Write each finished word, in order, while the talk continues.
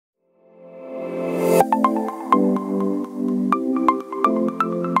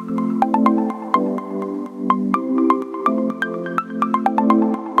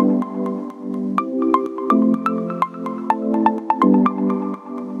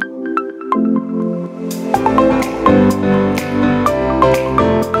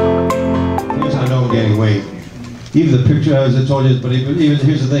Even the picture, as I told you, but even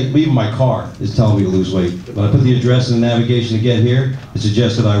here's the thing, even my car is telling me to lose weight. When I put the address in the navigation to get here, it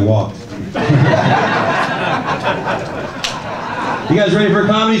suggested I walked. You guys ready for a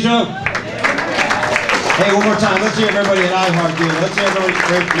comedy show? Hey, one more time, let's hear everybody at iHeart do it. Let's hear everybody at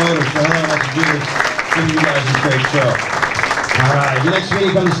Great Promoters for allowing us to do this. Give you guys a great show. All right, your next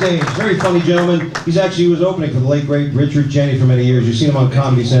comedian on the stage, very funny gentleman. He was opening for the late great Richard Janney for many years. You've seen him on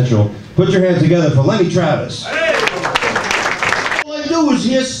Comedy Central. Put your hands together for Lenny Travis. Hey. All I do is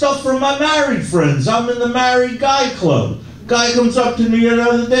hear stuff from my married friends. I'm in the married guy club. Guy comes up to me the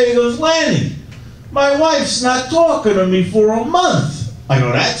other day, he goes, Lenny, my wife's not talking to me for a month. I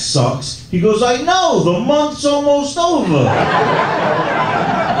go, that sucks. He goes, I know, the month's almost over.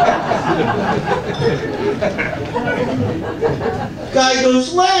 Guy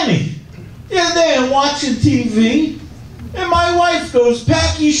goes, Lenny, the other day I'm watching TV, and my wife goes,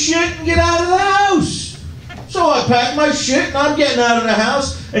 pack your shit and get out of the house. So I pack my shit and I'm getting out of the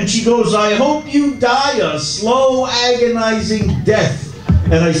house, and she goes, I hope you die a slow, agonizing death.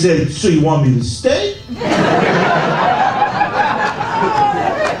 And I said, so you want me to stay?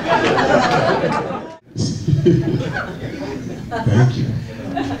 Thank you.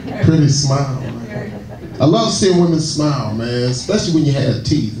 Pretty smile. I love seeing women smile, man, especially when you have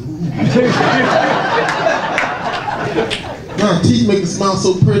teeth. Nah, teeth make you smile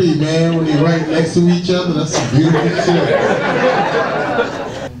so pretty, man, when they're right next to each other. That's some beautiful shit.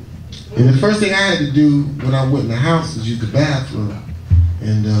 And the first thing I had to do when I went in the house was use the bathroom.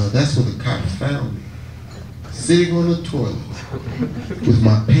 And that's where the cops found me. Sitting on the toilet with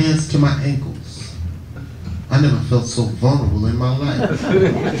my pants to my ankles. I never felt so vulnerable in my life.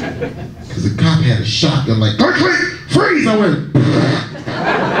 Because the cop had a shotgun like, quick, freeze! I went,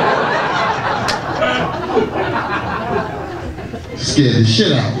 scared the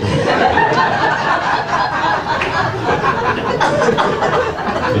shit out of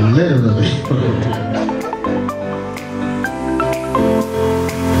me. Literally.